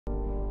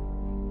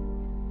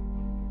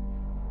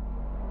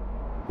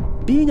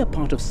Being a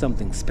part of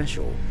something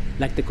special,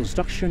 like the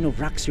construction of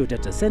Raxio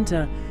Data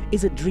Centre,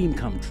 is a dream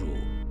come true.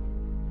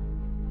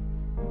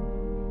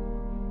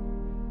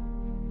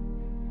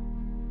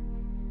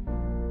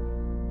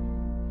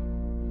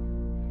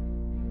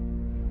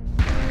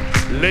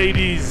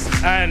 Ladies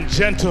and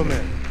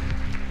gentlemen,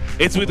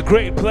 it's with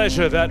great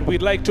pleasure that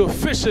we'd like to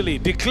officially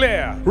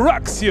declare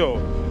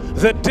Raxio,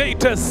 the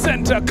data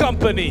center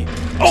company,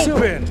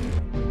 open.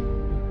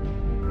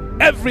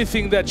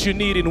 Everything that you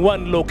need in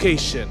one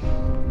location,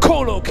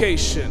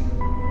 co-location,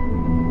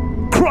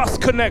 cross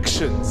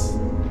connections,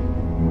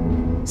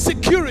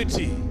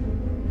 security,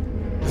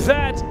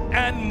 that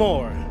and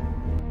more.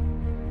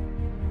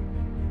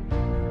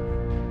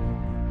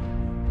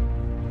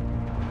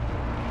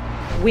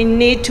 We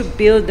need to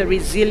build the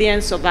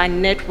resilience of our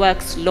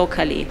networks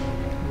locally,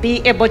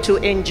 be able to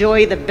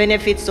enjoy the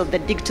benefits of the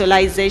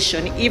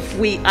digitalization if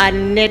we are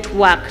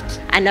networked.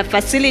 And a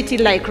facility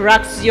like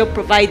Raxio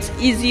provides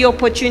easy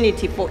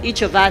opportunity for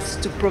each of us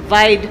to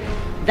provide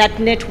that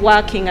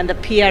networking and the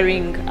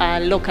peering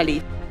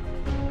locally.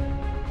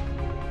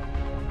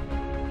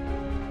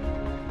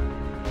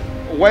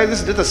 While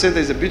this data center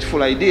is a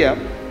beautiful idea,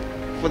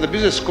 for the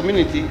business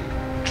community,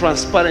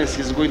 transparency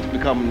is going to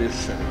become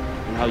necessary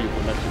in how you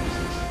conduct your business.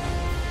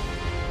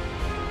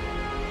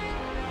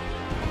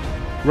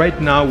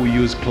 Right now we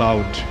use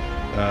cloud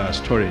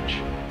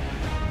storage.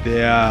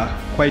 They are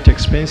quite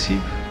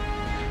expensive,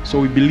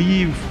 so we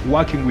believe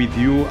working with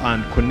you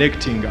and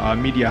connecting our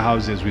media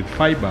houses with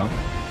fiber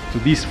to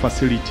this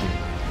facility,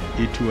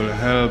 it will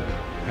help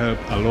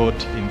a lot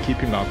in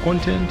keeping our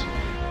content.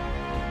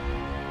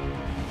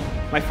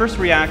 My first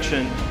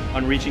reaction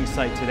on reaching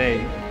site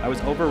today, I was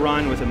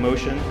overrun with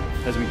emotion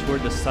as we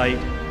toured the site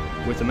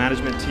with the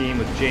management team,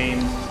 with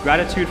James.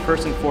 Gratitude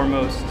first and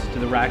foremost to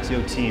the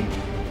Raxio team,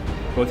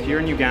 both here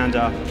in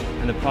Uganda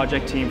and the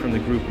project team from the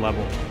group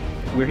level.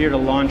 We're here to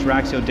launch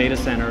Raxio Data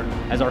Centre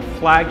as our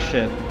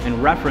flagship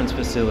and reference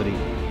facility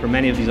for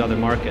many of these other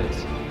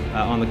markets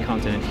on the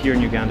continent, here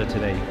in Uganda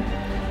today.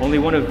 Only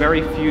one of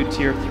very few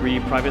Tier 3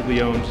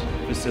 privately owned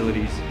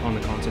facilities on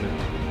the continent.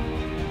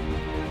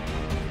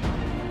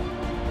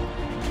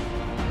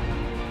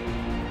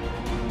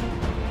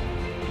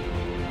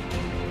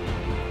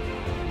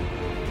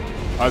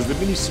 As the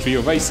Ministry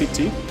of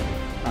ICT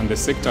and the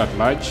sector at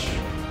large,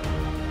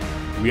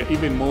 we are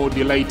even more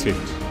delighted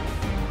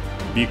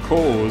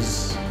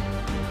because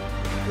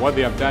what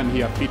they have done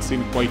here fits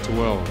in quite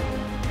well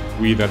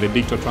with the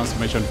digital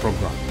transformation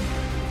program.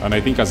 And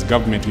I think as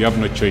government, we have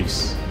no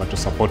choice but to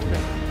support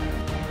them.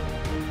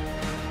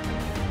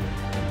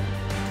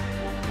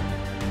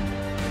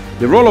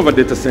 The role of a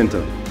data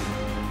center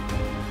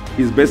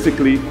is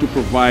basically to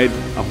provide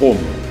a home,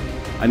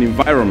 an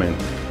environment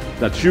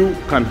that you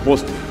can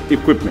host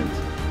equipment.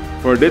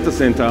 For a data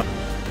center,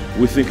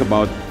 we think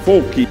about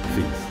 4 key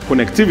things.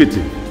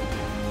 Connectivity,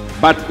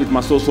 but it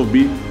must also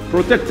be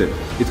protected.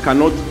 It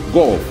cannot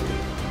go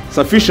off.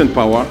 Sufficient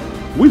power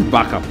with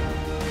backup.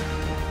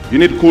 You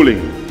need cooling,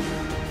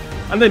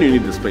 and then you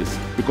need the space,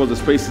 because the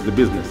space is the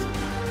business.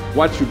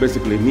 What you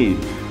basically need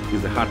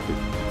is the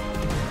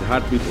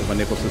heartbeat of an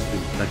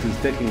ecosystem that is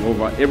taking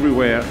over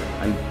everywhere,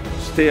 and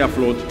to stay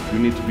afloat, you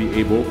need to be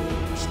able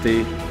to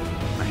stay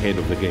ahead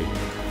of the game.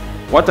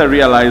 What I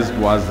realized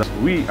was that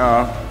we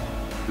are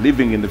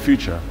living in the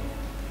future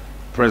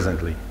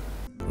presently.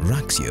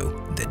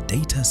 Raxio, the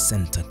data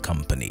center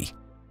company.